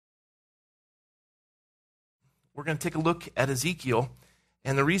we're going to take a look at Ezekiel.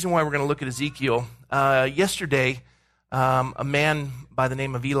 And the reason why we're going to look at Ezekiel, yesterday, a man by the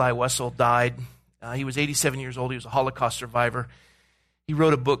name of Elie Wiesel died. He was 87 years old. He was a Holocaust survivor. He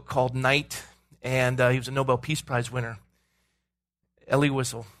wrote a book called Night, and he was a Nobel Peace Prize winner. Elie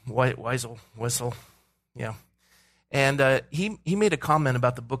Wiesel, yeah. And he made a comment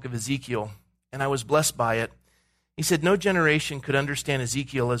about the book of Ezekiel, and I was blessed by it. He said, no generation could understand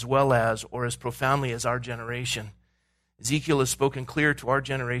Ezekiel as well as or as profoundly as our generation. Ezekiel has spoken clearer to our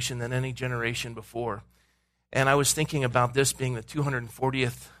generation than any generation before. And I was thinking about this being the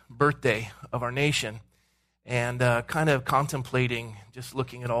 240th birthday of our nation and kind of contemplating, just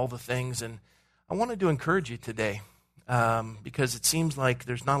looking at all the things. And I wanted to encourage you today because it seems like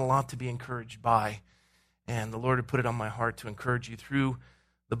there's not a lot to be encouraged by. And the Lord had put it on my heart to encourage you through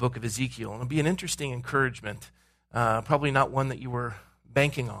the book of Ezekiel. And it'll be an interesting encouragement, probably not one that you were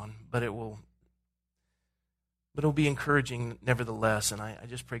banking on, but it'll be encouraging nevertheless. And I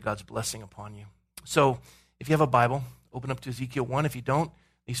just pray God's blessing upon you. So if you have a Bible, open up to Ezekiel 1. If you don't,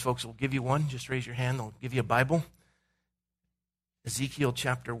 these folks will give you one. Just raise your hand. They'll give you a Bible. Ezekiel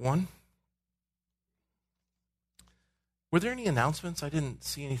chapter 1. Were there any announcements? I didn't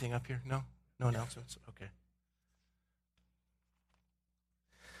see anything up here. No? No announcements? Okay.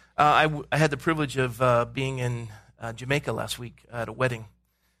 I had the privilege of being in Jamaica last week at a wedding,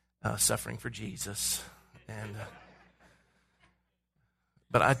 suffering for Jesus. And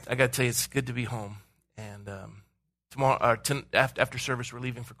but I got to tell you, it's good to be home. And tomorrow, after service, we're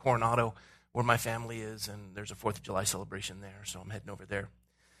leaving for Coronado, where my family is, and there's a 4th of July celebration there, so I'm heading over there.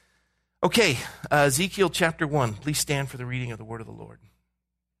 Okay, Ezekiel chapter 1. Please stand for the reading of the word of the Lord.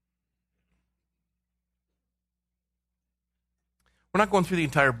 We're not going through the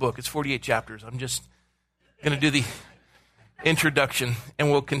entire book. It's 48 chapters. I'm just going to do the introduction,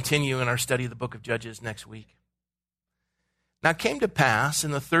 and we'll continue in our study of the book of Judges next week. Now it came to pass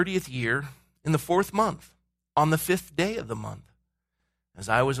in the 30th year, in the 4th month, on the 5th day of the month, as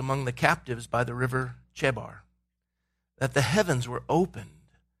I was among the captives by the river Chebar, that the heavens were opened,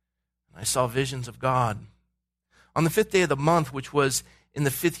 and I saw visions of God. On the 5th day of the month, which was in the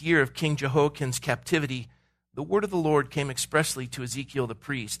 5th year of King Jehoiakim's captivity, the word of the Lord came expressly to Ezekiel the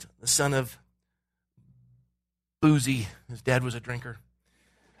priest, the son of Boozy. His dad was a drinker.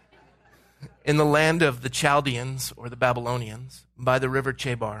 In the land of the Chaldeans, or the Babylonians, by the river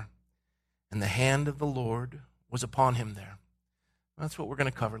Chebar. And the hand of the Lord was upon him there. That's what we're going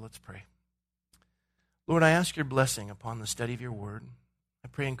to cover. Let's pray. Lord, I ask your blessing upon the study of your word. I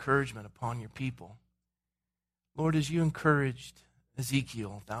pray encouragement upon your people. Lord, as you encouraged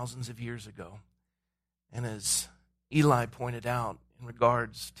Ezekiel thousands of years ago, and as Eli pointed out in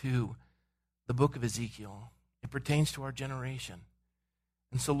regards to the book of Ezekiel, it pertains to our generation.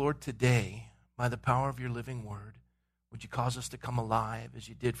 And so, Lord, today, by the power of your living word, would you cause us to come alive as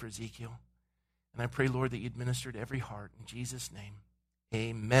you did for Ezekiel? And I pray, Lord, that you'd minister to every heart. In Jesus' name,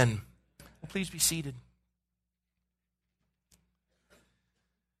 amen. Well, please be seated.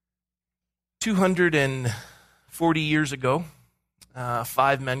 240 years ago,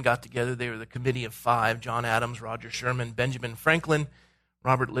 5 men got together. They were the Committee of 5, John Adams, Roger Sherman, Benjamin Franklin,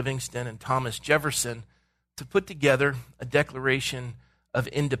 Robert Livingston, and Thomas Jefferson, to put together a Declaration of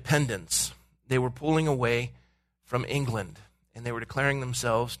Independence. They were pulling away from England, and they were declaring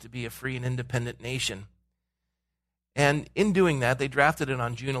themselves to be a free and independent nation. And in doing that, they drafted it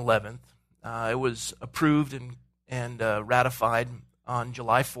on June 11th. It was approved and ratified on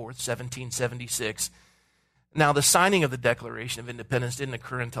July 4th, 1776. Now, the signing of the Declaration of Independence didn't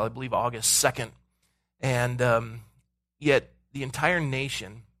occur until, I believe, August 2nd. And yet the entire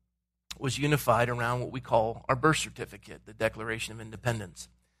nation was unified around what we call our birth certificate, the Declaration of Independence.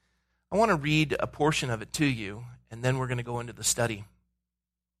 I want to read a portion of it to you, and then we're going to go into the study.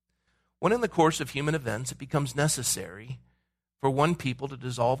 When in the course of human events it becomes necessary for one people to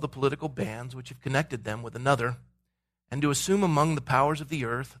dissolve the political bands which have connected them with another, and to assume among the powers of the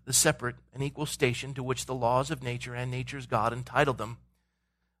earth the separate and equal station to which the laws of nature and nature's God entitled them,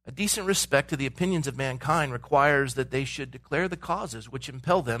 a decent respect to the opinions of mankind requires that they should declare the causes which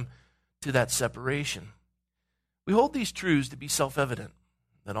impel them to that separation. We hold these truths to be self-evident,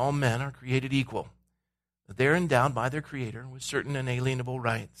 that all men are created equal, that they are endowed by their Creator with certain inalienable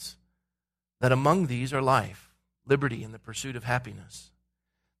rights, that among these are life, liberty, and the pursuit of happiness,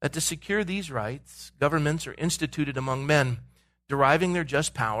 that to secure these rights, governments are instituted among men, deriving their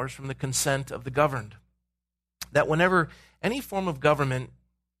just powers from the consent of the governed, that whenever any form of government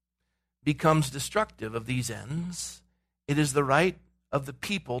becomes destructive of these ends, it is the right of the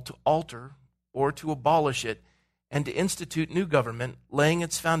people to alter or to abolish it and to institute new government, laying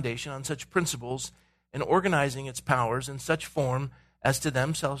its foundation on such principles and organizing its powers in such form as to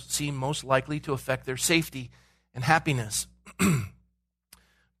themselves seem most likely to affect their safety and happiness.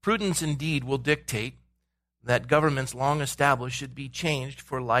 Prudence indeed will dictate that governments long established should be changed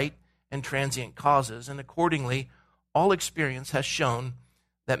for light and transient causes, and accordingly, all experience has shown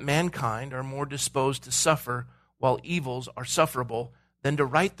that mankind are more disposed to suffer while evils are sufferable than to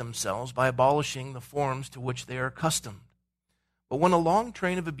right themselves by abolishing the forms to which they are accustomed. But when a long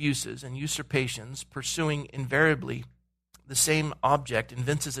train of abuses and usurpations, pursuing invariably the same object,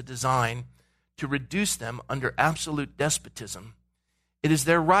 evinces a design to reduce them under absolute despotism, it is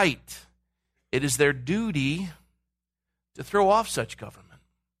their right, it is their duty to throw off such government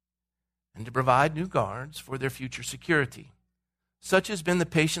and to provide new guards for their future security. Such has been the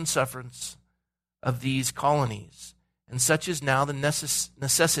patient sufferance of these colonies, and such is now the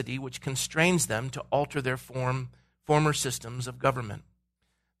necessity which constrains them to alter their former systems of government.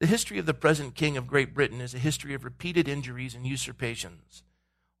 The history of the present King of Great Britain is a history of repeated injuries and usurpations,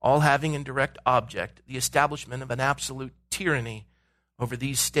 all having in direct object the establishment of an absolute tyranny over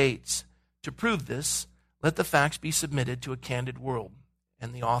these states. To prove this, let the facts be submitted to a candid world.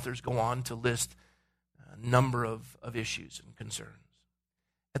 And the authors go on to list a number of issues and concerns.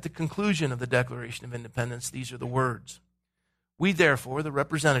 At the conclusion of the Declaration of Independence, these are the words: "We, therefore, the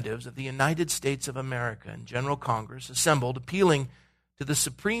representatives of the United States of America in General Congress, assembled, appealing to the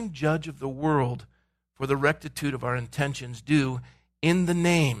Supreme Judge of the world for the rectitude of our intentions, do, in the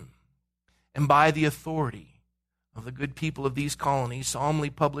name and by the authority of the good people of these colonies,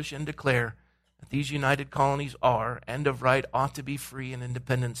 solemnly publish and declare that these united colonies are, and of right ought to be, free and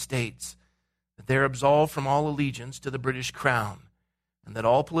independent states, that they are absolved from all allegiance to the British Crown, and that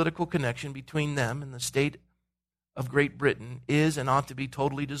all political connection between them and the state of Great Britain is and ought to be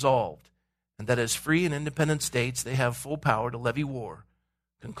totally dissolved, and that as free and independent states they have full power to levy war,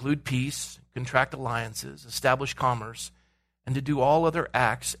 conclude peace, contract alliances, establish commerce, and to do all other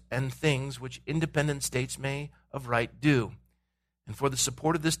acts and things which independent states may of right do. And for the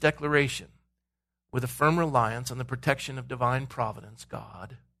support of this declaration, with a firm reliance on the protection of divine providence,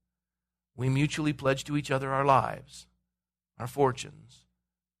 God, we mutually pledge to each other our lives, our fortunes,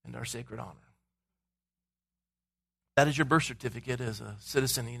 and our sacred honor." That is your birth certificate as a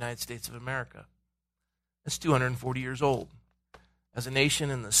citizen of the United States of America. It's 240 years old. As a nation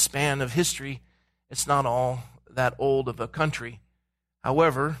in the span of history, it's not all that old of a country.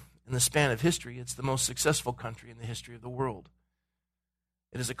 However, in the span of history, it's the most successful country in the history of the world.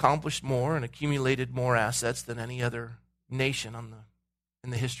 It has accomplished more and accumulated more assets than any other nation in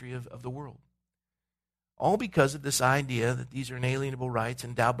the history of the world. All because of this idea that these are inalienable rights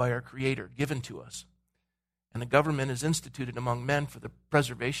endowed by our Creator, given to us. And a government is instituted among men for the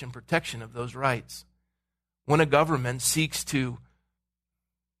preservation and protection of those rights. When a government seeks to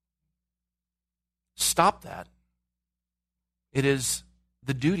stop that, it is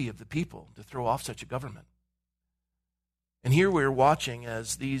the duty of the people to throw off such a government. And here we're watching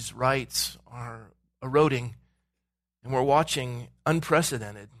as these rights are eroding, and we're watching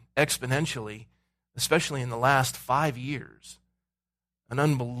unprecedented, exponentially, especially in the last 5 years, an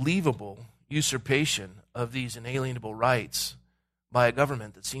unbelievable usurpation of these inalienable rights by a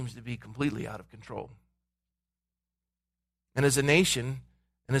government that seems to be completely out of control. And as a nation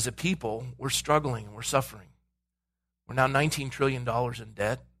and as a people, we're struggling and we're suffering. We're now $19 trillion in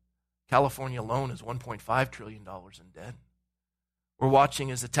debt. California alone is $1.5 trillion in debt. We're watching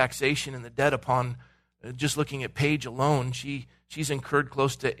as the taxation and the debt upon, just looking at Paige alone, she's incurred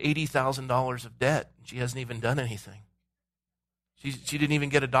close to $80,000 of debt. She hasn't even done anything. She didn't even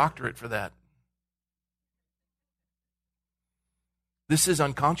get a doctorate for that. This is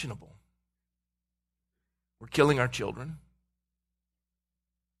unconscionable. We're killing our children.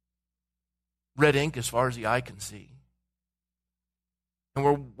 Red ink as far as the eye can see. And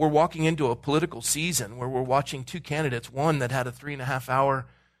we're walking into a political season where we're watching two candidates, one that had a 3.5-hour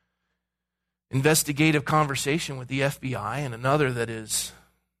investigative conversation with the FBI, and another that is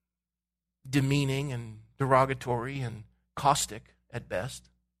demeaning and derogatory and caustic at best.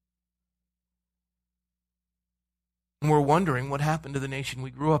 And we're wondering what happened to the nation we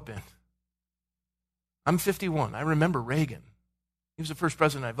grew up in. I'm 51. I remember Reagan. He was the first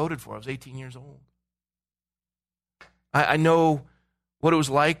president I voted for. I was 18 years old. I know what it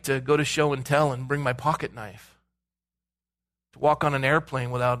was like to go to show and tell and bring my pocket knife, to walk on an airplane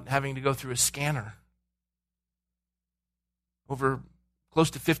without having to go through a scanner. Over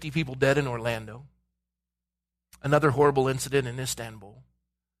close to 50 people dead in Orlando. Another horrible incident in Istanbul.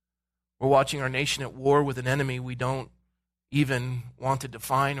 We're watching our nation at war with an enemy we don't even want to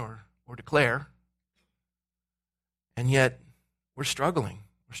define or declare. And yet, we're struggling.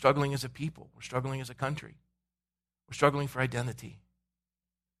 We're struggling as a people. We're struggling as a country. We're struggling for identity.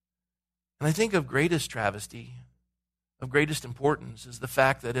 And I think of greatest travesty, of greatest importance, is the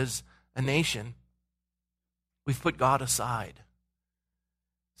fact that as a nation, we've put God aside.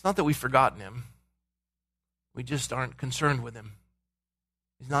 It's not that we've forgotten him. We just aren't concerned with him.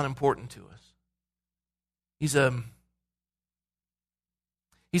 He's not important to us. He's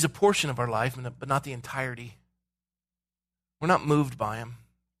a portion of our life, but not the entirety. We're not moved by him.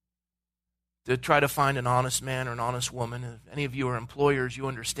 To try to find an honest man or an honest woman, if any of you are employers, you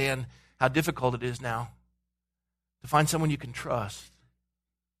understand how difficult it is now to find someone you can trust,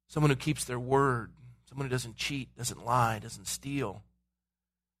 someone who keeps their word, someone who doesn't cheat, doesn't lie, doesn't steal.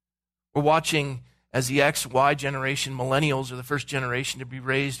 We're watching as the X, Y generation, millennials are the first generation to be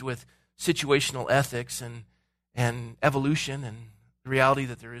raised with situational ethics and evolution and the reality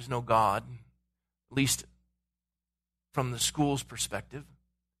that there is no God, at least from the school's perspective.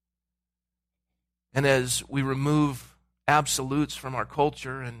 And as we remove absolutes from our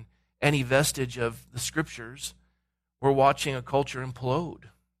culture and any vestige of the scriptures, we're watching a culture implode.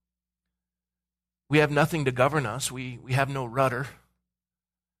 We have nothing to govern us. We have no rudder.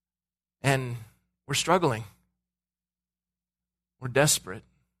 And we're struggling. We're desperate.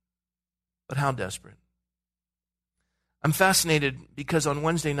 But how desperate? I'm fascinated because on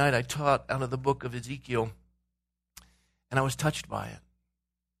Wednesday night I taught out of the book of Ezekiel, and I was touched by it.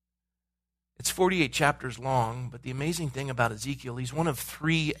 It's 48 chapters long, but the amazing thing about Ezekiel, he's one of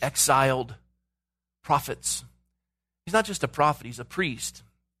 3 exiled prophets. He's not just a prophet, he's a priest.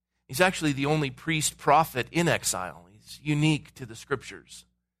 He's actually the only priest-prophet in exile. He's unique to the scriptures.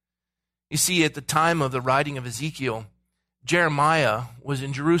 You see, at the time of the writing of Ezekiel, Jeremiah was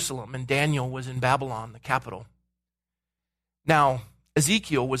in Jerusalem and Daniel was in Babylon, the capital. Now,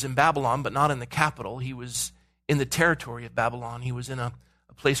 Ezekiel was in Babylon, but not in the capital. He was in the territory of Babylon. He was in a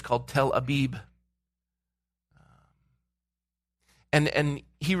place called Tel Abib. And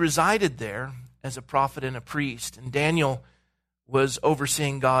he resided there as a prophet and a priest. And Daniel was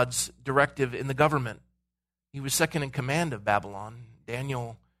overseeing God's directive in the government. He was second in command of Babylon.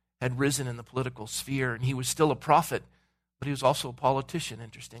 Daniel had risen in the political sphere, and he was still a prophet, but he was also a politician,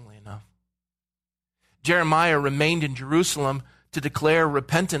 interestingly enough. Jeremiah remained in Jerusalem to declare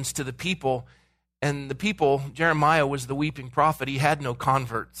repentance to the people. And the people, Jeremiah was the weeping prophet. He had no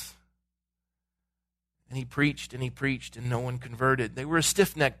converts. And he preached, and no one converted. They were a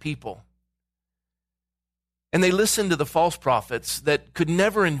stiff-necked people. And they listened to the false prophets that could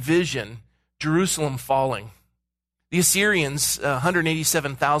never envision Jerusalem falling. The Assyrians,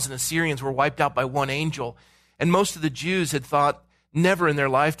 187,000 Assyrians were wiped out by one angel. And most of the Jews had thought never in their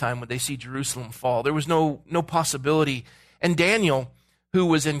lifetime would they see Jerusalem fall. There was no possibility. And Daniel, who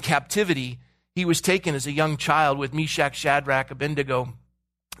was in captivity, he was taken as a young child with Meshach, Shadrach, Abednego.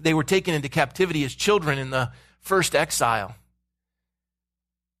 They were taken into captivity as children in the first exile.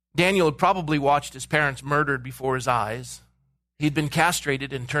 Daniel had probably watched his parents murdered before his eyes. He'd been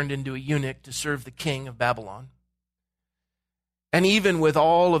castrated and turned into a eunuch to serve the king of Babylon. And even with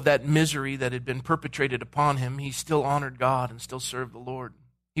all of that misery that had been perpetrated upon him, he still honored God and still served the Lord.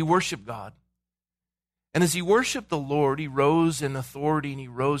 He worshiped God. And as he worshiped the Lord, he rose in authority and he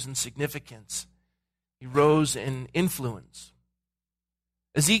rose in significance. He rose in influence.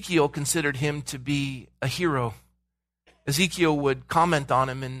 Ezekiel considered him to be a hero. Ezekiel would comment on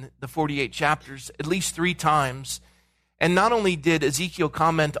him in the 48 chapters at least 3 times. And not only did Ezekiel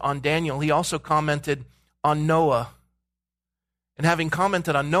comment on Daniel, he also commented on Noah. And having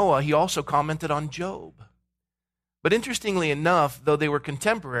commented on Noah, he also commented on Job. But interestingly enough, though they were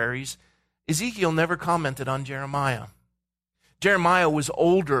contemporaries, Ezekiel never commented on Jeremiah. Jeremiah was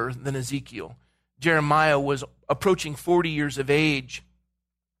older than Ezekiel. Jeremiah was approaching 40 years of age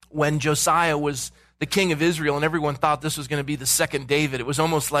when Josiah was the king of Israel, and everyone thought this was going to be the second David. It was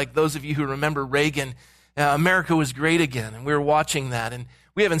almost like those of you who remember Reagan, America was great again, and we were watching that, and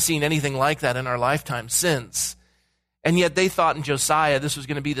we haven't seen anything like that in our lifetime since. And yet they thought in Josiah this was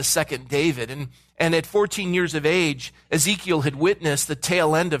going to be the second David. And at 14 years of age, Ezekiel had witnessed the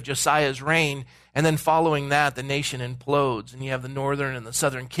tail end of Josiah's reign. And then following that, the nation implodes. And you have the northern and the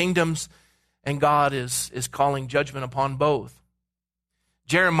southern kingdoms. And God is calling judgment upon both.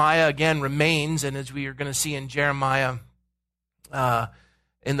 Jeremiah, again, remains. And as we are going to see in Jeremiah,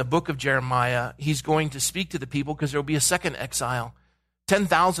 in the book of Jeremiah, he's going to speak to the people because there will be a second exile.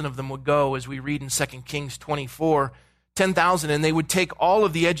 10,000 of them would go, as we read in 2 Kings 24, 10,000, and they would take all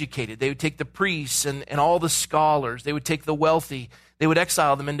of the educated. They would take the priests and all the scholars. They would take the wealthy. They would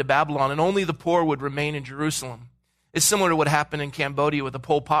exile them into Babylon, and only the poor would remain in Jerusalem. It's similar to what happened in Cambodia with the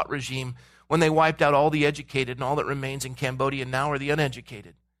Pol Pot regime when they wiped out all the educated, and all that remains in Cambodia now are the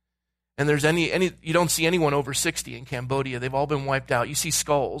uneducated. And there's you don't see anyone over 60 in Cambodia. They've all been wiped out. You see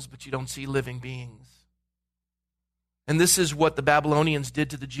skulls, but you don't see living beings. And this is what the Babylonians did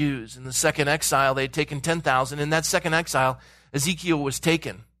to the Jews. In the second exile, they had taken 10,000. In that second exile, Ezekiel was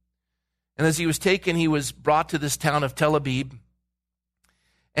taken. And as he was taken, he was brought to this town of Tel Aviv.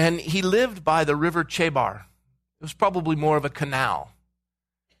 And he lived by the river Chebar. It was probably more of a canal.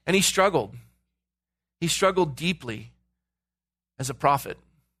 And he struggled. He struggled deeply as a prophet.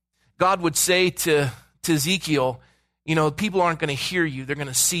 God would say to Ezekiel, people aren't going to hear you, they're going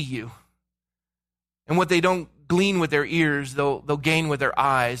to see you. And what they don't glean with their ears, they'll gain with their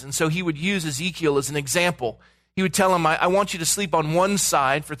eyes. And so he would use Ezekiel as an example. He would tell him, I want you to sleep on one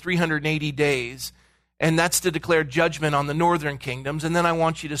side for 380 days, and that's to declare judgment on the northern kingdoms. And then I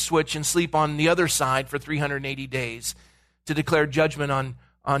want you to switch and sleep on the other side for 380 days to declare judgment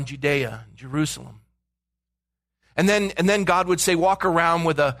on Judea, Jerusalem. And then God would say, walk around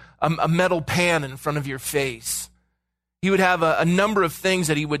with a metal pan in front of your face. He would have a number of things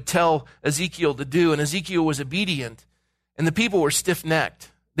that he would tell Ezekiel to do, and Ezekiel was obedient. And the people were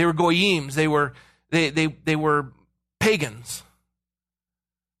stiff-necked. They were goyims. They were pagans.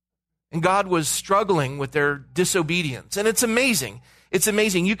 And God was struggling with their disobedience. And it's amazing. It's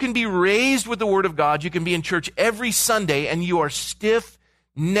amazing. You can be raised with the Word of God. You can be in church every Sunday, and you are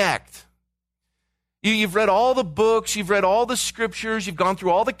stiff-necked. You've read all the books. You've read all the scriptures. You've gone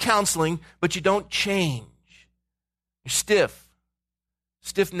through all the counseling, but you don't change. You're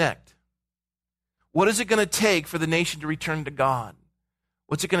stiff-necked. What is it going to take for the nation to return to God?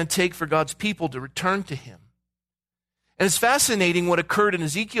 What's it going to take for God's people to return to Him? And it's fascinating what occurred in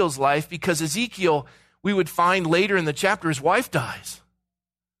Ezekiel's life, because Ezekiel, we would find later in the chapter, his wife dies.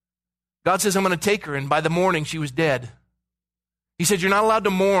 God says, I'm going to take her, and by the morning she was dead. He said, you're not allowed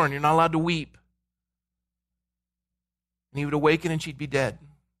to mourn, you're not allowed to weep. And he would awaken and she'd be dead.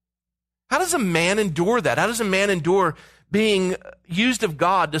 How does a man endure that? How does a man endure being used of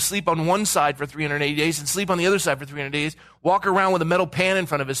God to sleep on one side for 380 days and sleep on the other side for 300 days, walk around with a metal pan in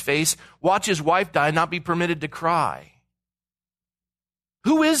front of his face, watch his wife die, and not be permitted to cry?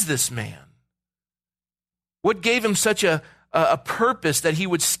 Who is this man? What gave him such a purpose that he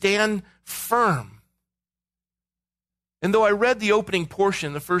would stand firm? And though I read the opening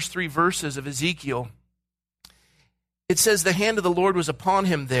portion, the first 3 verses of Ezekiel, it says the hand of the Lord was upon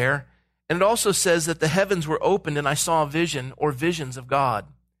him there. And it also says that the heavens were opened and I saw a vision, or visions of God.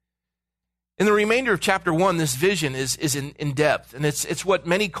 In the remainder of chapter 1, this vision is in depth. And it's what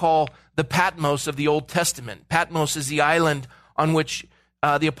many call the Patmos of the Old Testament. Patmos is the island on which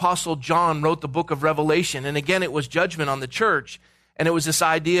the Apostle John wrote the book of Revelation. And again, it was judgment on the church. And it was this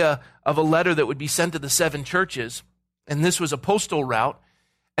idea of a letter that would be sent to the 7 churches. And this was a postal route.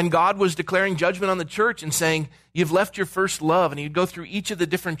 And God was declaring judgment on the church and saying, you've left your first love. And he'd go through each of the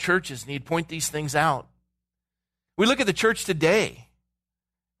different churches and he'd point these things out. We look at the church today.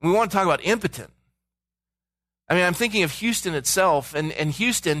 We want to talk about impotent. I mean, I'm thinking of Houston itself. And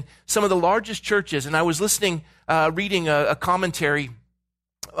Houston, some of the largest churches. And I was reading a commentary.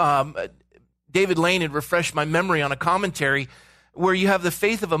 David Lane had refreshed my memory on a commentary where you have the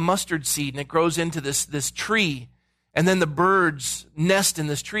faith of a mustard seed and it grows into this tree. And then the birds nest in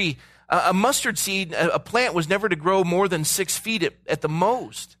this tree. A mustard seed, a plant, was never to grow more than 6 feet at the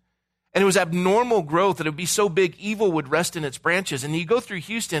most. And it was abnormal growth that it would be so big, evil would rest in its branches. And you go through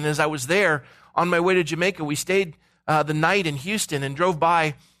Houston, as I was there on my way to Jamaica, we stayed the night in Houston and drove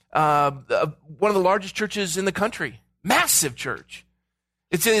by one of the largest churches in the country. Massive church.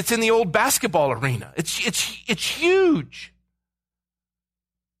 It's in the old basketball arena. It's huge.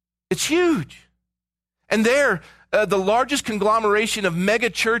 It's huge. And there, the largest conglomeration of mega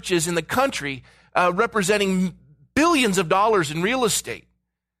churches in the country, representing billions of dollars in real estate.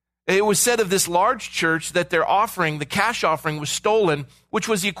 It was said of this large church that their offering, the cash offering, was stolen, which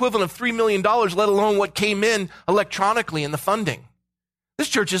was the equivalent of $3 million, let alone what came in electronically in the funding. This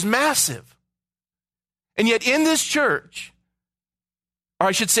church is massive. And yet in this church, or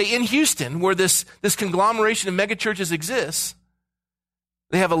I should say in Houston, where this conglomeration of mega churches exists,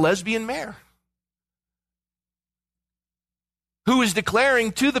 they have a lesbian mayor who is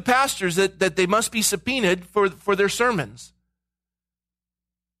declaring to the pastors that they must be subpoenaed for their sermons.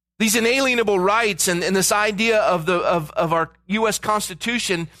 These inalienable rights and this idea of our U.S.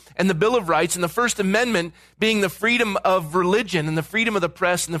 Constitution and the Bill of Rights and the First Amendment being the freedom of religion and the freedom of the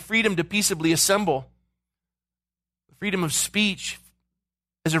press and the freedom to peaceably assemble, the freedom of speech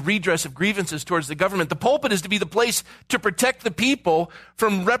as a redress of grievances towards the government. The pulpit is to be the place to protect the people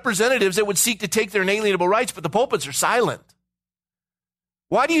from representatives that would seek to take their inalienable rights, but the pulpits are silent.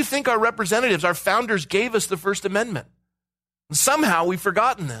 Why do you think our representatives, our founders, gave us the First Amendment? And somehow we've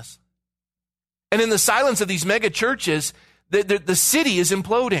forgotten this. And in the silence of these mega churches, the city is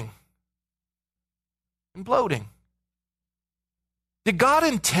imploding. Imploding. Did God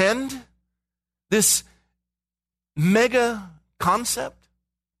intend this mega concept?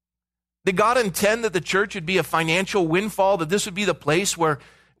 Did God intend that the church would be a financial windfall, that this would be the place where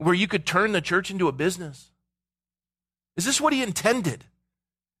you could turn the church into a business? Is this what he intended?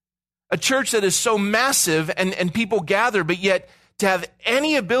 A church that is so massive and people gather, but yet to have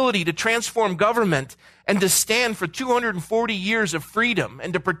any ability to transform government and to stand for 240 years of freedom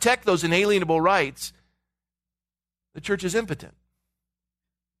and to protect those inalienable rights, the church is impotent.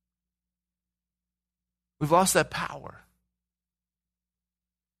 We've lost that power.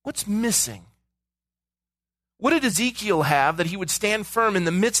 What's missing? What did Ezekiel have that he would stand firm in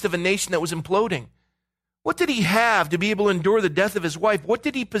the midst of a nation that was imploding? What did he have to be able to endure the death of his wife? What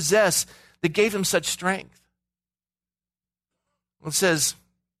did he possess that gave him such strength? Well, it says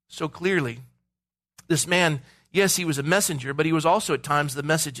so clearly, this man, yes, he was a messenger, but he was also at times the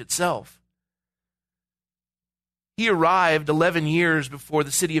message itself. He arrived 11 years before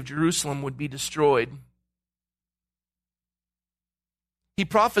the city of Jerusalem would be destroyed. He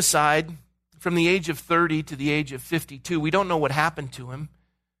prophesied from the age of 30 to the age of 52. We don't know what happened to him.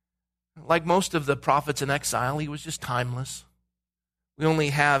 Like most of the prophets in exile, he was just timeless. We only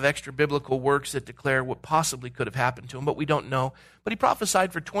have extra biblical works that declare what possibly could have happened to him, but we don't know. But he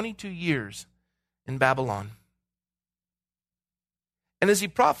prophesied for 22 years in Babylon. And as he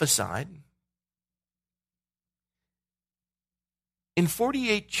prophesied, in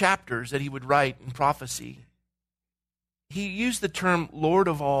 48 chapters that he would write in prophecy, he used the term Lord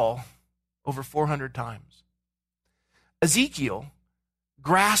of all over 400 times. Ezekiel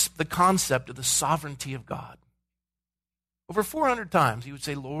grasped the concept of the sovereignty of God. Over 400 times he would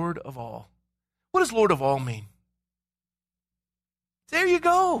say Lord of all. What does Lord of all mean? There you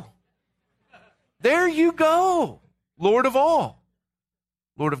go. There you go. Lord of all.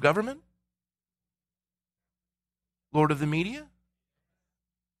 Lord of government? Lord of the media?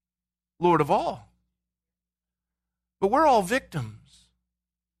 Lord of all. But we're all victims,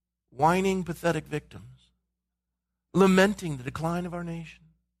 whining, pathetic victims, lamenting the decline of our nation.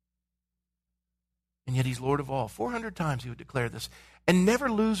 And yet he's Lord of all. 400 times he would declare this and never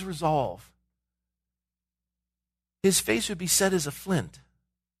lose resolve. His face would be set as a flint.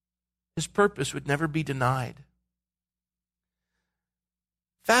 His purpose would never be denied.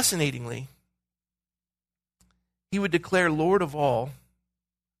 Fascinatingly, he would declare Lord of all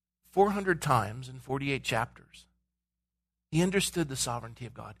 400 times in 48 chapters. He understood the sovereignty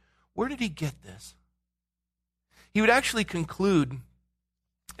of God. Where did he get this? He would actually conclude,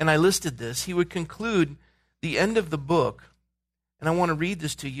 and I listed this, he would conclude the end of the book, and I want to read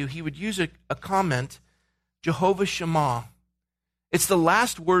this to you. He would use a comment, Jehovah Shammah. It's the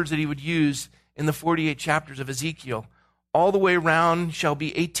last words that he would use in the 48 chapters of Ezekiel. All the way around shall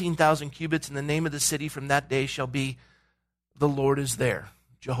be 18,000 cubits, and the name of the city from that day shall be, the Lord is there.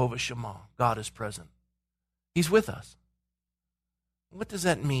 Jehovah Shammah. God is present. He's with us. What does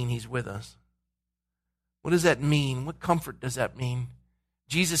that mean, he's with us? What does that mean? What comfort does that mean?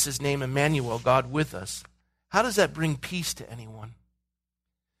 Jesus' name, Emmanuel, God with us. How does that bring peace to anyone?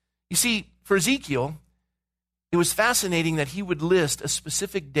 You see, for Ezekiel, it was fascinating that he would list a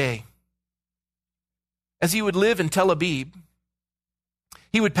specific day. As he would live in Tel Aviv,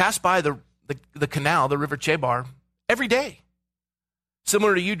 he would pass by the canal, the River Chebar, every day.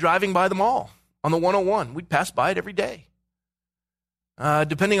 Similar to you driving by the mall on the 101. We'd pass by it every day.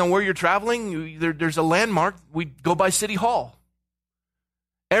 Depending on where you're traveling, there's a landmark. We'd go by City Hall.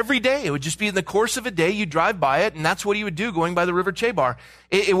 Every day. It would just be in the course of a day, you drive by it, and that's what he would do going by the River Chebar.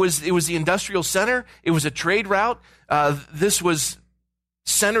 It was the industrial center. It was a trade route. This was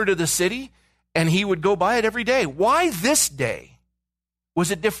center to the city, and he would go by it every day. Why this day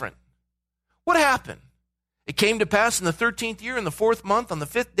was it different? What happened? It came to pass in the 13th year, in the 4th month, on the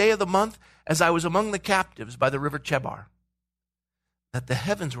 5th day of the month, as I was among the captives by the River Chebar, that the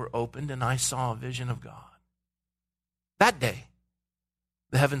heavens were opened, and I saw a vision of God. That day,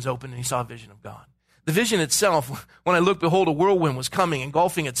 the heavens opened, and he saw a vision of God. The vision itself, when I looked, behold, a whirlwind was coming,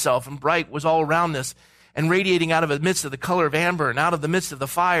 engulfing itself, and bright was all around us, and radiating out of the midst of the color of amber, and out of the midst of the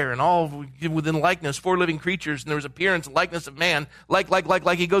fire, and all within likeness, 4 living creatures, and there was appearance and likeness of man, like.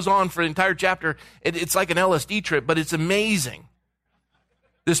 He goes on for an entire chapter. It's like an LSD trip, but it's amazing.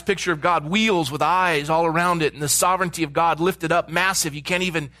 This picture of God, wheels with eyes all around it, and the sovereignty of God lifted up, massive. You can't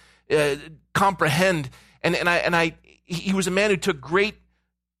even comprehend. He was a man who took great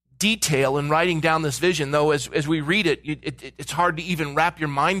detail in writing down this vision, though as we read it, it's hard to even wrap your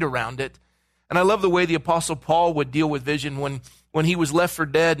mind around it. And I love the way the Apostle Paul would deal with vision when when he was left for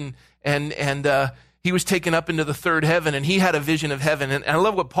dead and he was taken up into the third heaven, and he had a vision of heaven. And I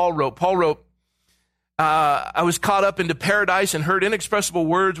love what Paul wrote. Paul wrote, I was caught up into paradise and heard inexpressible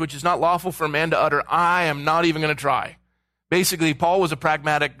words which is not lawful for a man to utter. I am not even going to try. Basically, Paul was a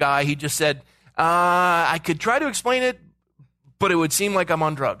pragmatic guy. He just said, I could try to explain it, but it would seem like I'm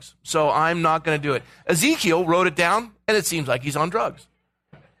on drugs. So I'm not going to do it. Ezekiel wrote it down, and it seems like he's on drugs.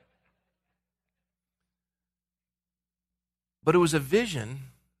 But it was a vision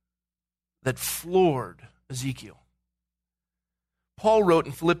that floored Ezekiel. Paul wrote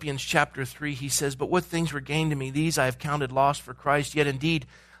in Philippians chapter 3, he says, but what things were gained to me, these I have counted loss for Christ. Yet indeed,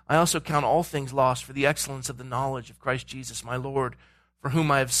 I also count all things lost for the excellence of the knowledge of Christ Jesus, my Lord, for whom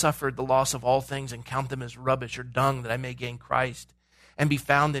I have suffered the loss of all things and count them as rubbish or dung, that I may gain Christ and be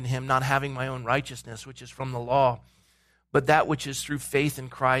found in him, not having my own righteousness, which is from the law, but that which is through faith in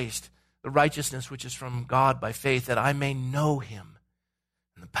Christ, the righteousness which is from God by faith, that I may know him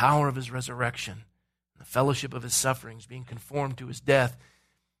and the power of his resurrection, the fellowship of his sufferings, being conformed to his death.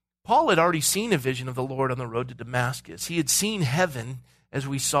 Paul had already seen a vision of the Lord on the road to Damascus. He had seen heaven, as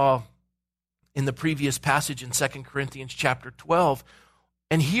we saw in the previous passage in 2 Corinthians chapter 12.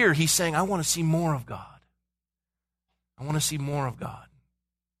 And here he's saying, I want to see more of God. I want to see more of God.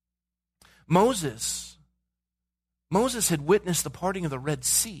 Moses had witnessed the parting of the Red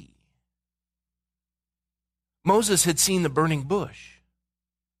Sea. Moses had seen the burning bush.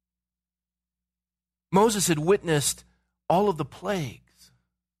 Moses had witnessed all of the plagues.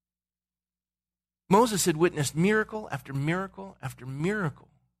 Moses had witnessed miracle after miracle after miracle.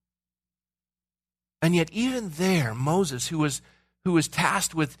 And yet even there, Moses, who was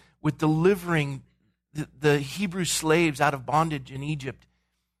tasked with delivering the Hebrew slaves out of bondage in Egypt,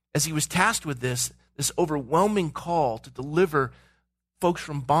 as he was tasked with this overwhelming call to deliver folks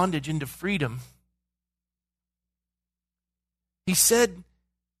from bondage into freedom, he said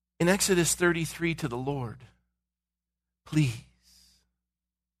in Exodus 33 to the Lord, please,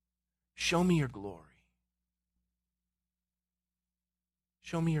 show me your glory.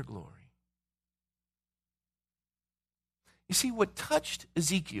 Show me your glory. You see, what touched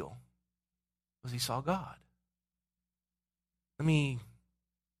Ezekiel was he saw God. Let me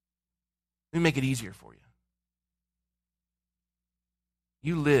make it easier for you.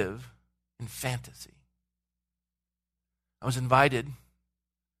 You live in fantasy. I was invited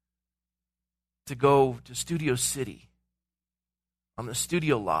to go to Studio City on the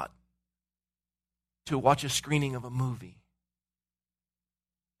studio lot to watch a screening of a movie.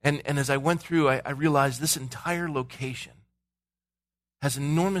 And as I went through, I realized this entire location has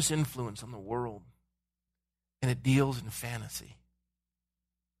enormous influence on the world, and it deals in fantasy.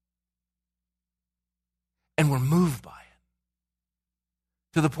 And we're moved by it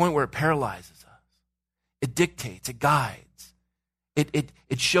to the point where it paralyzes us. It dictates, it guides.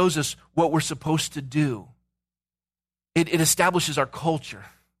 It shows us what we're supposed to do. It establishes our culture.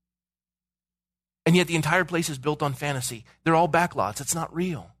 And yet the entire place is built on fantasy. They're all backlots. It's not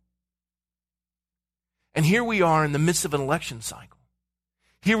real. And here we are in the midst of an election cycle.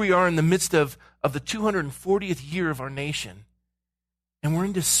 Here we are in the midst of the 240th year of our nation. And we're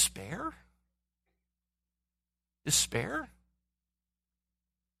in despair? Despair?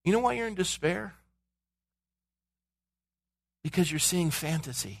 You know why you're in despair? Because you're seeing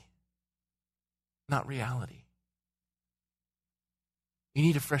fantasy, not reality. You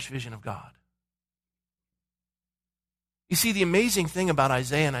need a fresh vision of God. You see, the amazing thing about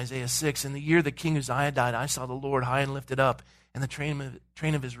Isaiah in Isaiah 6, in the year that King Uzziah died, I saw the Lord high and lifted up, and the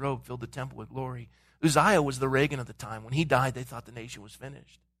train of his robe filled the temple with glory. Uzziah was the Reagan of the time. When he died, they thought the nation was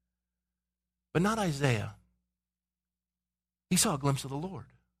finished. But not Isaiah. He saw a glimpse of the Lord.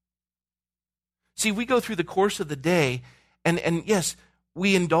 See, we go through the course of the day, and yes,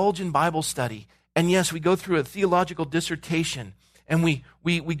 we indulge in Bible study. And yes, we go through a theological dissertation. And we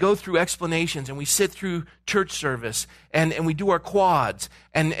go through explanations, and we sit through church service, and we do our quads,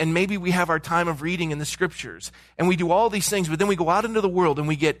 and maybe we have our time of reading in the scriptures. And we do all these things, but then we go out into the world, and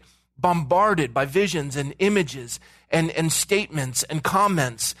we get bombarded by visions and images and statements and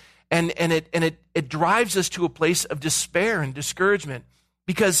comments. And it drives us to a place of despair and discouragement,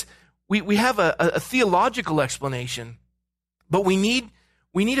 because we have a theological explanation, but we need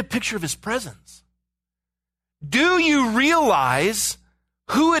a picture of his presence. Do you realize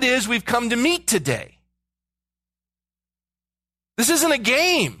who it is we've come to meet today? This isn't a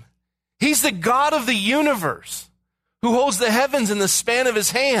game. He's the God of the universe who holds the heavens in the span of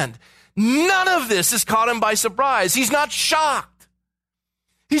his hand. None of this has caught him by surprise. He's not shocked.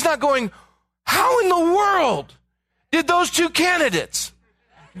 He's not going, how in the world did those two candidates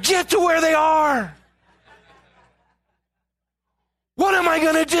get to where they are? What am I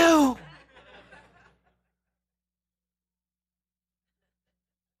going to do?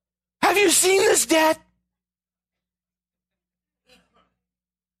 Have you seen this debt?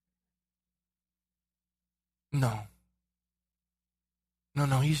 No. No,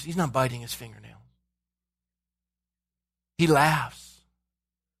 he's not biting his fingernails. He laughs.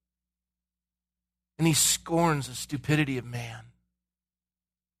 And he scorns the stupidity of man.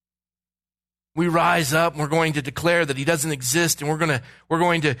 We rise up and we're going to declare that he doesn't exist, and we're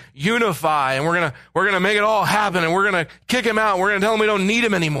going to unify, and we're going to make it all happen, and we're going to kick him out, and we're going to tell him we don't need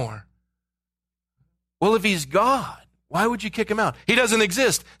him anymore. Well, if he's God, why would you kick him out? He doesn't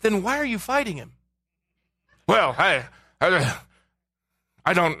exist. Then why are you fighting him? Well, hey,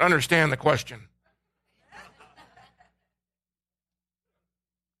 I don't understand the question.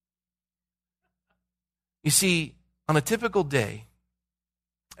 You see, on a typical day,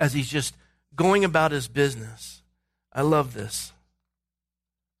 as he's just going about his business, I love this.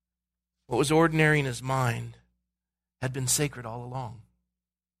 What was ordinary in his mind had been sacred all along.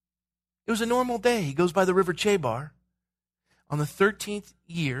 It was a normal day. He goes by the river Chebar. On the 30th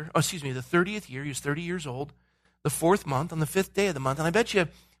year, he was 30 years old, the 4th month, on the 5th day of the month. And I bet you,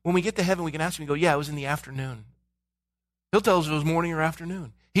 when we get to heaven, we can ask him, we go, yeah, it was in the afternoon. He'll tell us it was morning or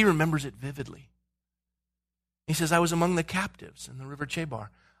afternoon. He remembers it vividly. He says, I was among the captives in the river Chebar.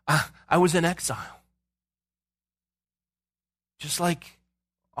 I was in exile. Just like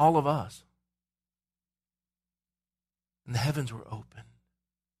all of us. And the heavens were open.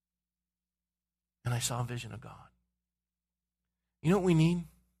 And I saw a vision of God. You know what we need?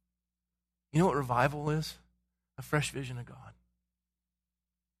 You know what revival is? A fresh vision of God.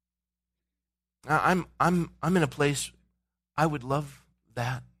 I'm in a place I would love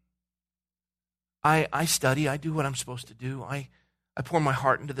that. I study. I do what I'm supposed to do. I pour my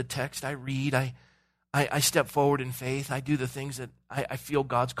heart into the text. I read. I step forward in faith. I do the things that I feel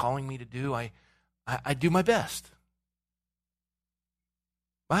God's calling me to do. I do my best.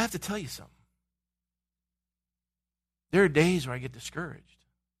 But I have to tell you something. There are days where I get discouraged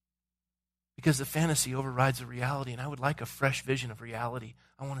because the fantasy overrides the reality, and I would like a fresh vision of reality.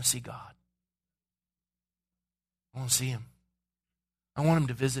 I want to see God. I want to see him. I want him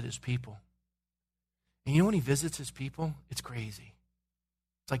to visit his people. And you know when he visits his people? It's crazy.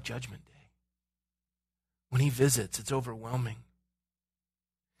 It's like Judgment Day. When he visits, it's overwhelming.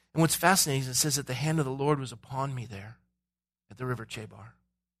 And what's fascinating is it says that the hand of the Lord was upon me there at the river Chebar.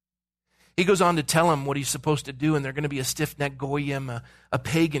 He goes on to tell him what he's supposed to do, and they're going to be a stiff-necked goyim, a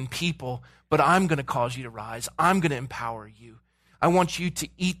pagan people, but I'm going to cause you to rise. I'm going to empower you. I want you to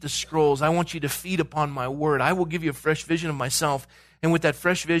eat the scrolls. I want you to feed upon my word. I will give you a fresh vision of myself. And with that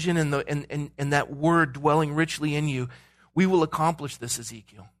fresh vision and that word dwelling richly in you, we will accomplish this,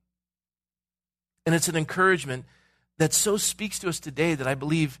 Ezekiel. And it's an encouragement that so speaks to us today that I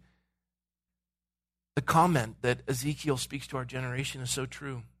believe the comment that Ezekiel speaks to our generation is so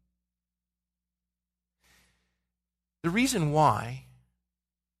true. The reason why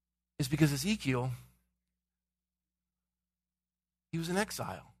is because Ezekiel, he was in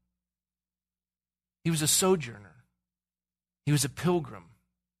exile. He was a sojourner. He was a pilgrim.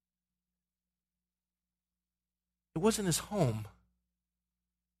 It wasn't his home.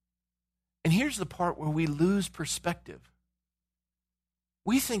 And here's the part where we lose perspective.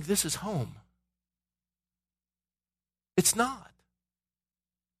 We think this is home. It's not.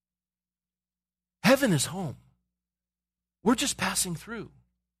 Heaven is home. We're just passing through.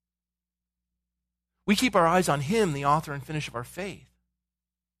 We keep our eyes on him, the author and finisher of our faith.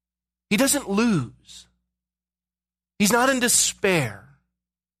 He doesn't lose. He's not in despair.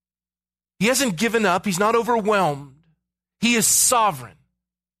 He hasn't given up. He's not overwhelmed. He is sovereign.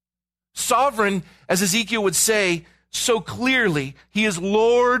 Sovereign, as Ezekiel would say so clearly, he is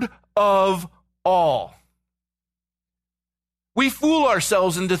Lord of all. We fool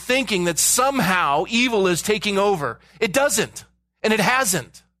ourselves into thinking that somehow evil is taking over. It doesn't, and it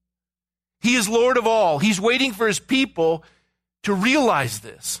hasn't. He is Lord of all. He's waiting for his people to realize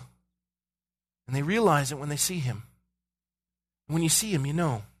this. And they realize it when they see him. When you see him, you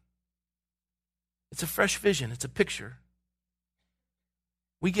know. It's a fresh vision. It's a picture.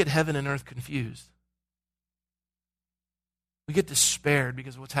 We get heaven and earth confused. We get despaired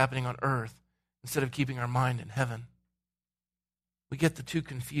because of what's happening on earth instead of keeping our mind in heaven. We get the two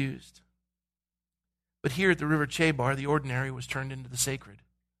confused. But here at the river Chebar, the ordinary was turned into the sacred.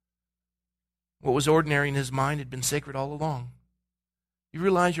 What was ordinary in his mind had been sacred all along. You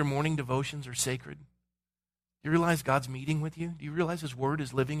realize your morning devotions are sacred? Do you realize God's meeting with you? Do you realize his word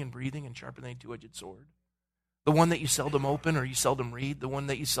is living and breathing and sharper than a two-edged sword? The one that you seldom open or you seldom read, the one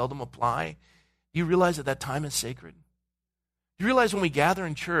that you seldom apply. Do you realize that time is sacred? You realize when we gather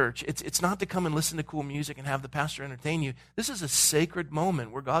in church, it's not to come and listen to cool music and have the pastor entertain you. This is a sacred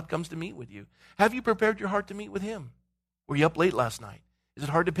moment where God comes to meet with you. Have you prepared your heart to meet with him? Were you up late last night? Is it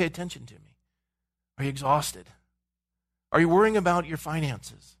hard to pay attention to me? Are you exhausted? Are you worrying about your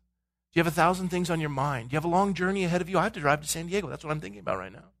finances? Do you have 1,000 things on your mind? Do you have a long journey ahead of you? I have to drive to San Diego. That's what I'm thinking about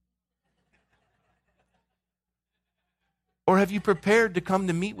right now. Or have you prepared to come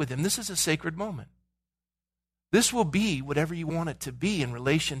to meet with him? This is a sacred moment. This will be whatever you want it to be in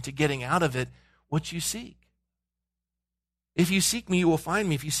relation to getting out of it what you seek. If you seek me, you will find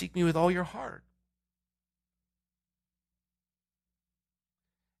me. If you seek me with all your heart.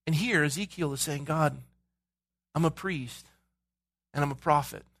 And here, Ezekiel is saying, God, I'm a priest, and I'm a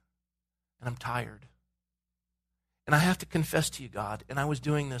prophet, and I'm tired. And I have to confess to you, God, and I was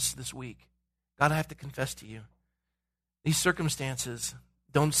doing this week. God, I have to confess to you, these circumstances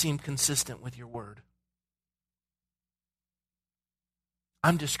don't seem consistent with your word.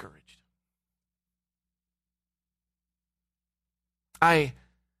 I'm discouraged. I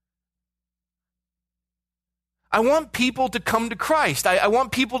want people to come to Christ. I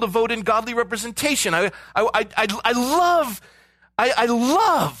want people to vote in godly representation. I love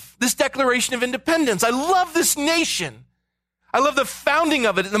this Declaration of Independence. I love this nation. I love the founding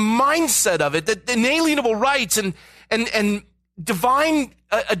of it and the mindset of it, the inalienable rights and divine,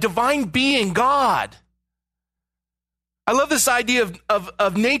 a divine being, God. I love this idea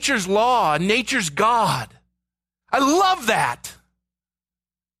of nature's law, nature's God. I love that.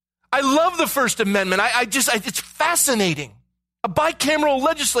 I love the First Amendment. It's fascinating. A bicameral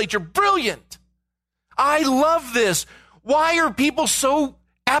legislature, brilliant. I love this. Why are people so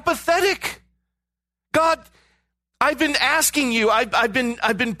apathetic? God, I've been asking you, I've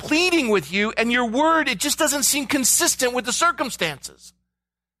been pleading with you, and your word, it just doesn't seem consistent with the circumstances.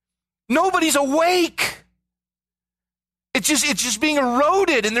 Nobody's awake. It's just being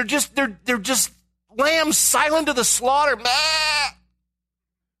eroded, and they're just lambs silent to the slaughter.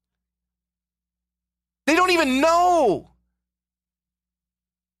 They don't even know.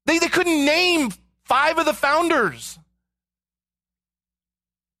 They couldn't name 5 of the founders.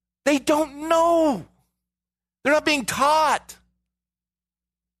 They don't know. They're not being taught.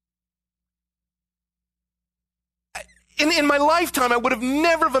 In my lifetime, I would have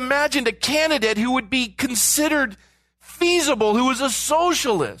never have imagined a candidate who would be considered feasible, who was a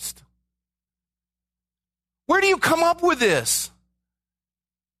socialist. Where do you come up with this?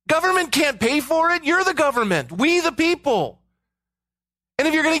 Government can't pay for it. You're the government. We the people. And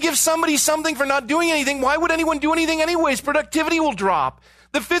if you're going to give somebody something for not doing anything, why would anyone do anything anyways? Productivity will drop.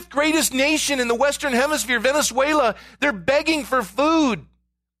 The 5th greatest nation in the Western Hemisphere, Venezuela, they're begging for food.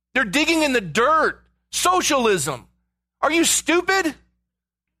 They're digging in the dirt. Socialism. Are you stupid?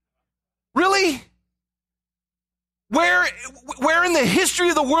 Really? Where in the history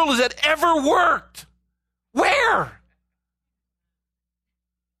of the world has that ever worked? Where?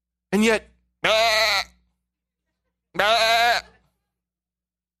 And yet,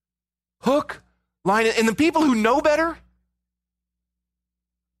 hook, line, and the people who know better,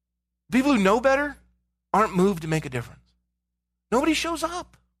 aren't moved to make a difference. Nobody shows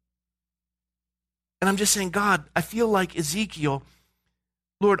up. And I'm just saying, God, I feel like Ezekiel,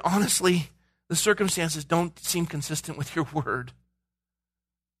 Lord, honestly, the circumstances don't seem consistent with your word.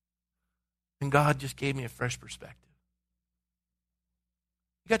 And God just gave me a fresh perspective.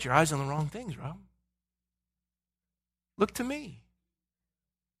 You got your eyes on the wrong things, Rob. Look to me.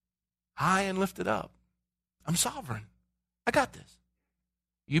 High and lifted up. I'm sovereign. I got this.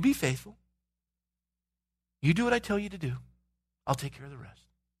 You be faithful. You do what I tell you to do. I'll take care of the rest.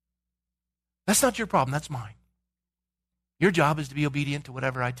 That's not your problem. That's mine. Your job is to be obedient to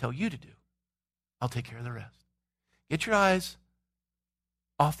whatever I tell you to do. I'll take care of the rest. Get your eyes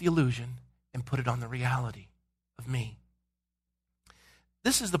off the illusion and put it on the reality of me.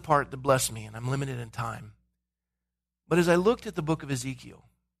 This is the part that blessed me, and I'm limited in time. But as I looked at the book of Ezekiel,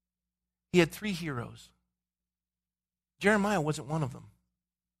 he had 3 heroes. Jeremiah wasn't one of them.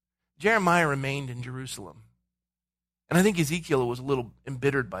 Jeremiah remained in Jerusalem. And I think Ezekiel was a little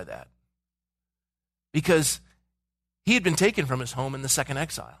embittered by that, because he had been taken from his home in the second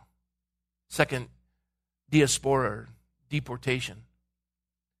exile, second diaspora, or deportation.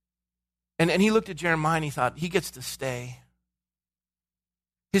 And he looked at Jeremiah and he thought, he gets to stay.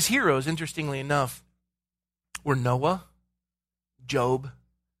 His heroes, interestingly enough, were Noah, Job,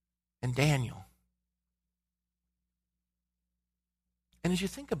 and Daniel. And as you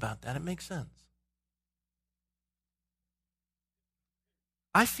think about that, it makes sense.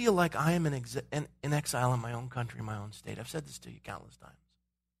 I feel like I am in exile in my own country, my own state. I've said this to you countless times.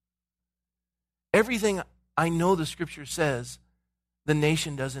 Everything I know the Scripture says the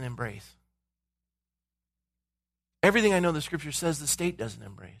nation doesn't embrace. Everything I know the Scripture says the state doesn't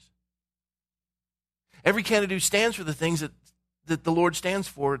embrace. Every candidate who stands for the things that the Lord stands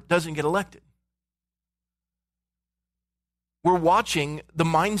for doesn't get elected. We're watching the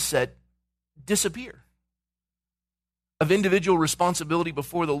mindset disappear of individual responsibility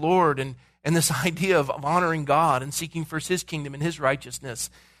before the Lord and this idea of honoring God and seeking first His kingdom and His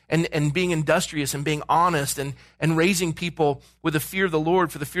righteousness and being industrious and being honest and raising people with a fear of the Lord,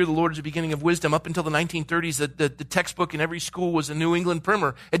 for the fear of the Lord is the beginning of wisdom. Up until the 1930s, the textbook in every school was a New England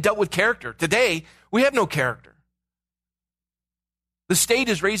Primer. It dealt with character. Today, we have no character. The state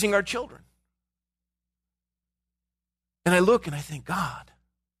is raising our children. And I look and I think, God,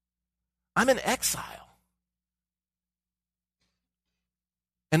 I'm in exile.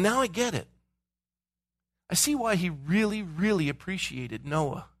 And now I get it. I see why He really, really appreciated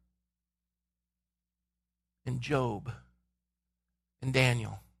Noah and Job and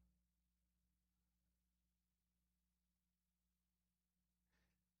Daniel.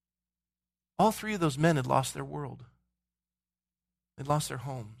 All three of those men had lost their world. They'd lost their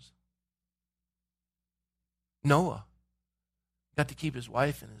homes. Noah got to keep his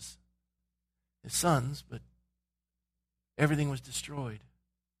wife and his sons, but everything was destroyed.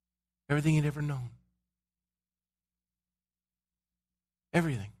 Everything he'd ever known.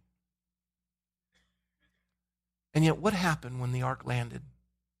 Everything. And yet, what happened when the ark landed?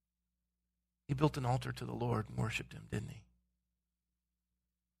 He built an altar to the Lord and worshiped Him, didn't he?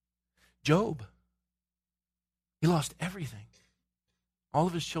 Job, he lost everything. All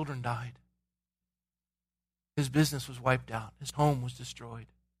of his children died. His business was wiped out. His home was destroyed.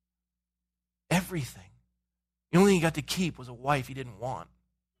 Everything. The only thing he got to keep was a wife he didn't want.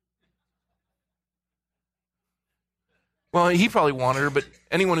 Well, he probably wanted her, but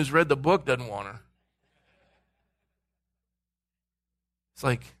anyone who's read the book doesn't want her. It's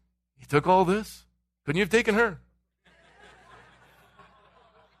like, he took all this? Couldn't you have taken her?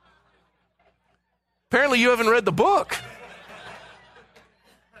 Apparently you haven't read the book.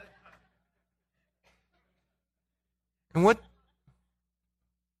 And what,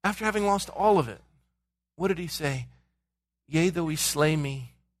 after having lost all of it, what did he say? Yea, though He slay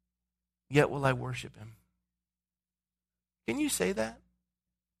me, yet will I worship Him. Can you say that?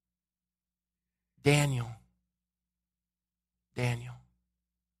 Daniel.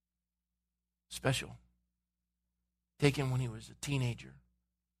 Special. Taken when he was a teenager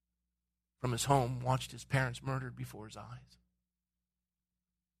from his home, watched his parents murdered before his eyes.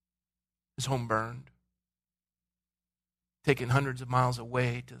 His home burned. Taken hundreds of miles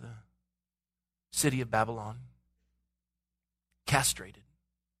away to the city of Babylon. Castrated.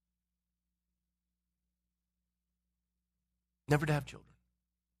 Never to have children.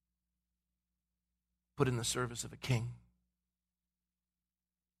 Put in the service of a king.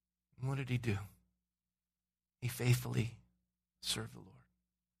 And what did he do? He faithfully served the Lord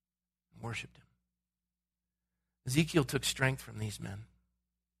and worshiped Him. Ezekiel took strength from these men.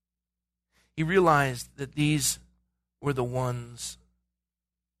 He realized that these were the ones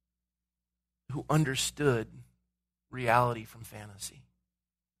who understood reality from fantasy.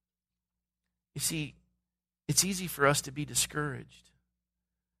 You see, it's easy for us to be discouraged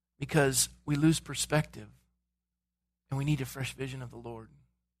because we lose perspective and we need a fresh vision of the Lord.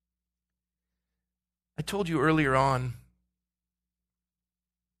 I told you earlier on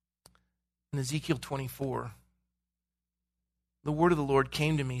in Ezekiel 24, the word of the Lord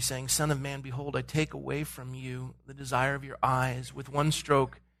came to me saying, Son of man, behold, I take away from you the desire of your eyes with one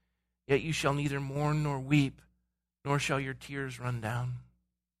stroke, yet you shall neither mourn nor weep, nor shall your tears run down.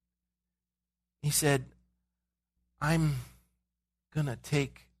 He said, I'm going to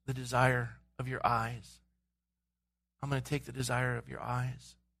take the desire of your eyes. I'm going to take the desire of your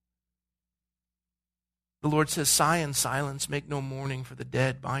eyes. The Lord says, sigh in silence, make no mourning for the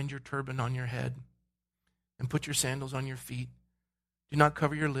dead. Bind your turban on your head and put your sandals on your feet. Do not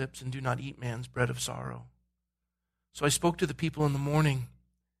cover your lips and do not eat man's bread of sorrow. So I spoke to the people in the morning,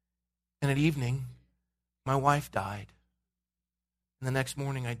 and at evening my wife died. And the next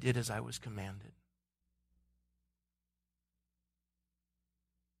morning I did as I was commanded.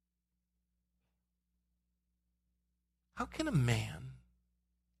 How can a man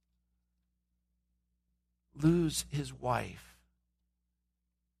lose his wife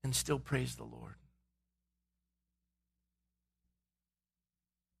and still praise the Lord?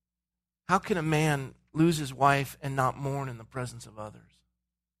 How can a man lose his wife and not mourn in the presence of others?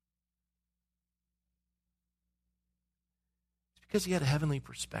 It's because he had a heavenly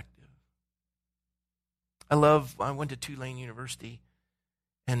perspective. I went to Tulane University,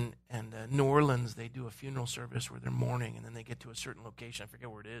 And New Orleans, they do a funeral service where they're mourning, and then they get to a certain location, I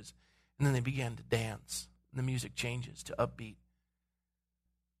forget where it is, and then they begin to dance. And the music changes to upbeat.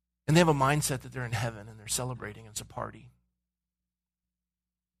 And they have a mindset that they're in heaven and they're celebrating. It's a party.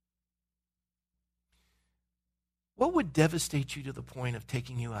 What would devastate you to the point of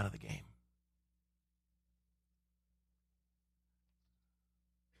taking you out of the game?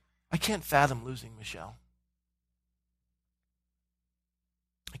 I can't fathom losing Michelle.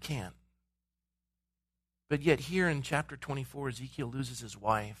 I can't. But yet here in chapter 24, Ezekiel loses his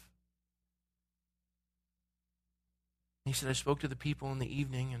wife. He said, I spoke to the people in the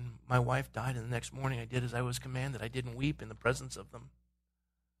evening, and my wife died, and the next morning I did as I was commanded. I didn't weep in the presence of them.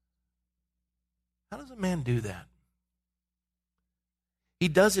 How does a man do that? He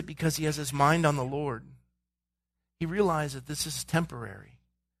does it because he has his mind on the Lord. He realized that this is temporary.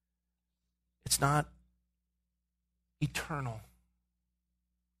 It's not eternal.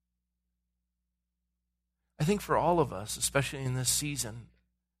 I think for all of us, especially in this season,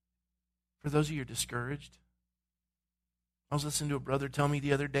 for those of you who are discouraged, I was listening to a brother tell me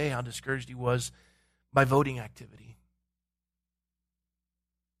the other day how discouraged he was by voting activity.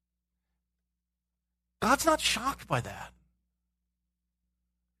 God's not shocked by that.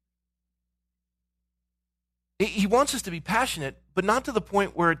 He wants us to be passionate, but not to the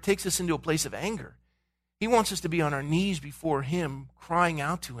point where it takes us into a place of anger. He wants us to be on our knees before Him, crying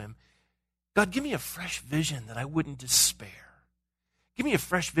out to Him, God, give me a fresh vision that I wouldn't despair. Give me a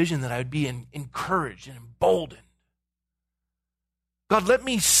fresh vision that I would be encouraged and emboldened. God, let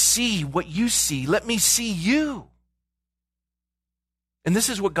me see what you see. Let me see you. And this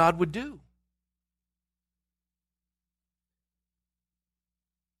is what God would do.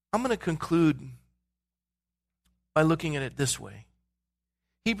 I'm going to conclude by looking at it this way.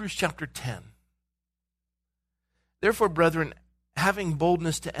 Hebrews chapter 10. Therefore, brethren, having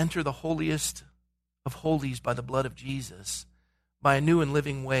boldness to enter the holiest of holies by the blood of Jesus, by a new and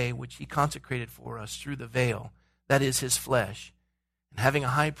living way which he consecrated for us through the veil, that is his flesh, and having a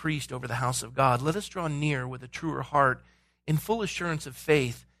high priest over the house of God, let us draw near with a truer heart in full assurance of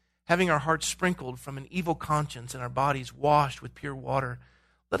faith, having our hearts sprinkled from an evil conscience and our bodies washed with pure water.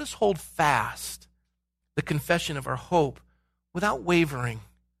 Let us hold fast the confession of our hope without wavering,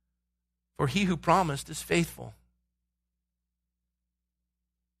 for he who promised is faithful.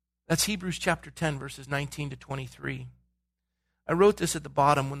 That's Hebrews chapter 10, verses 19 to 23. I wrote this at the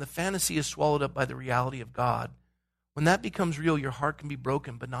bottom. When the fantasy is swallowed up by the reality of God, when that becomes real, your heart can be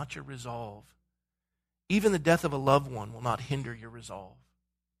broken, but not your resolve. Even the death of a loved one will not hinder your resolve.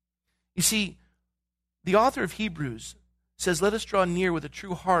 You see, the author of Hebrews says, let us draw near with a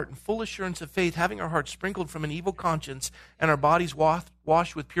true heart and full assurance of faith, having our hearts sprinkled from an evil conscience and our bodies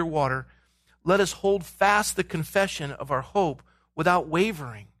washed with pure water. Let us hold fast the confession of our hope without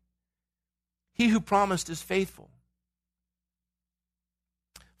wavering. He who promised is faithful.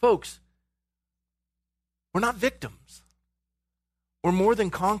 Folks, we're not victims. We're more than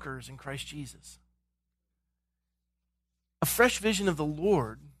conquerors in Christ Jesus. A fresh vision of the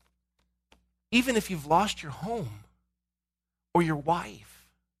Lord, even if you've lost your home or your wife,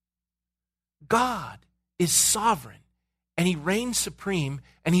 God is sovereign and he reigns supreme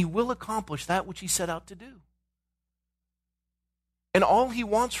and he will accomplish that which he set out to do. And all he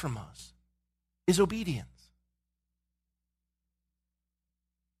wants from us is obedience.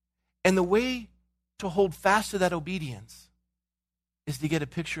 And the way to hold fast to that obedience is to get a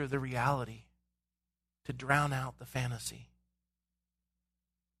picture of the reality, to drown out the fantasy.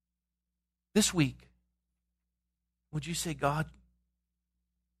 This week, would you say, God,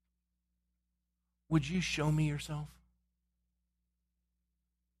 would you show me yourself?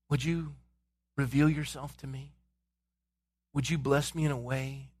 Would you reveal yourself to me? Would you bless me in a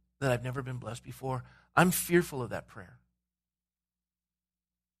way that I've never been blessed before? I'm fearful of that prayer.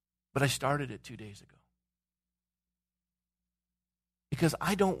 But I started it 2 days ago. Because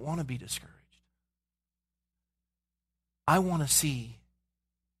I don't want to be discouraged. I want to see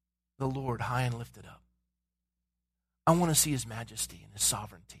the Lord high and lifted up. I want to see his majesty and his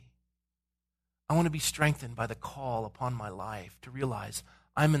sovereignty. I want to be strengthened by the call upon my life to realize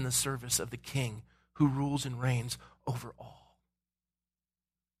I'm in the service of the King who rules and reigns over all.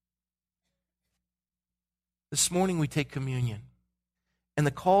 This morning we take communion. And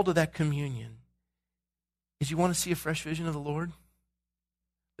the call to that communion is, you want to see a fresh vision of the Lord?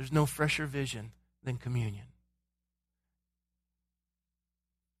 There's no fresher vision than communion.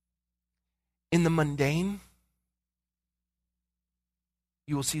 In the mundane,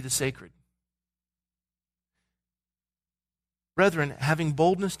 you will see the sacred. Brethren, having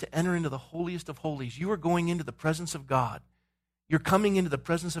boldness to enter into the holiest of holies, you are going into the presence of God. You're coming into the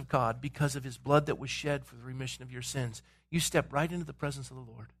presence of God because of his blood that was shed for the remission of your sins. You step right into the presence of the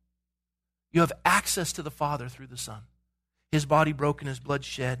Lord. You have access to the Father through the Son. His body broken, his blood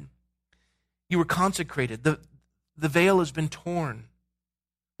shed. You were consecrated. The veil has been torn.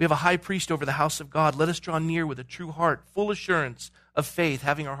 We have a high priest over the house of God. Let us draw near with a true heart, full assurance of faith,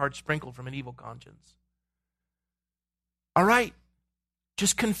 having our hearts sprinkled from an evil conscience. All right,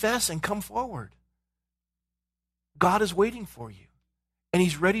 just confess and come forward. God is waiting for you, and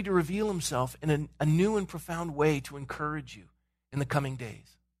he's ready to reveal himself in a new and profound way to encourage you in the coming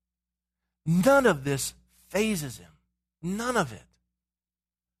days. None of this phases him. None of it.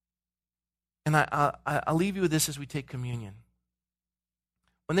 And I'll leave you with this as we take communion.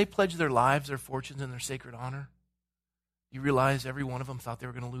 When they pledged their lives, their fortunes, and their sacred honor, you realize every one of them thought they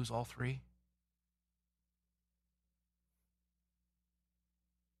were going to lose all three?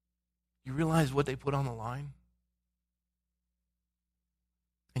 You realize what they put on the line?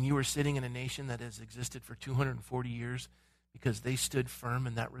 And you were sitting in a nation that has existed for 240 years because they stood firm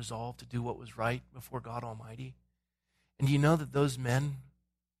in that resolve to do what was right before God Almighty. And do you know that those men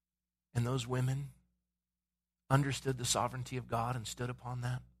and those women understood the sovereignty of God and stood upon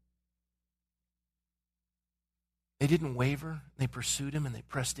that? They didn't waver. They pursued him and they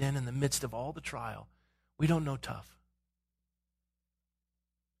pressed in the midst of all the trial. We don't know tough.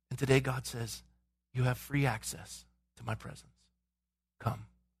 And today God says, you have free access to my presence. Come.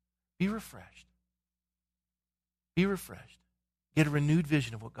 Be refreshed. Be refreshed. Get a renewed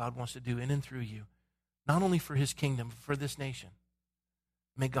vision of what God wants to do in and through you, not only for his kingdom, but for this nation.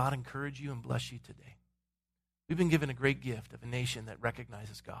 May God encourage you and bless you today. We've been given a great gift of a nation that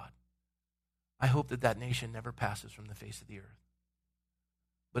recognizes God. I hope that that nation never passes from the face of the earth.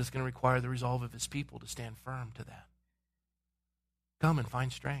 But it's going to require the resolve of his people to stand firm to that. Come and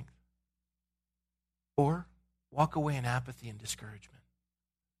find strength. Or walk away in apathy and discouragement.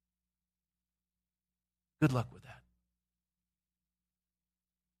 Good luck with that.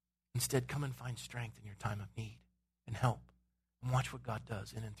 Instead, come and find strength in your time of need and help. And watch what God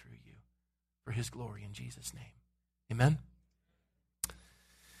does in and through you for his glory in Jesus' name. Amen?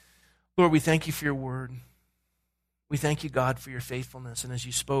 Lord, we thank you for your word. We thank you, God, for your faithfulness. And as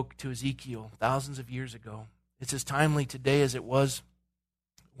you spoke to Ezekiel thousands of years ago, it's as timely today as it was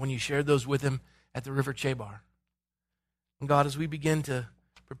when you shared those with him at the River Chebar. And God, as we begin to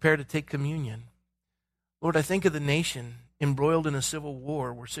prepare to take communion, Lord, I think of the nation embroiled in a civil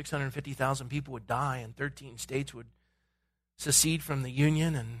war where 650,000 people would die and 13 states would secede from the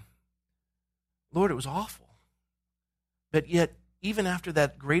Union. And Lord, it was awful. But yet, even after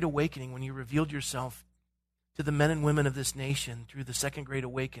that great awakening, when you revealed yourself to the men and women of this nation through the Second Great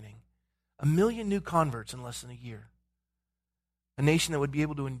Awakening, 1 million new converts in less than a year. A nation that would be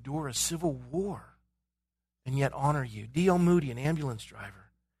able to endure a civil war and yet honor you. D.L. Moody, an ambulance driver.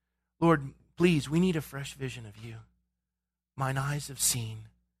 Lord, please, we need a fresh vision of you. Mine eyes have seen.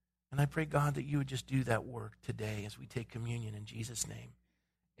 And I pray, God, that you would just do that work today as we take communion in Jesus' name.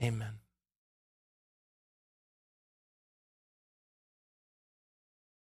 Amen.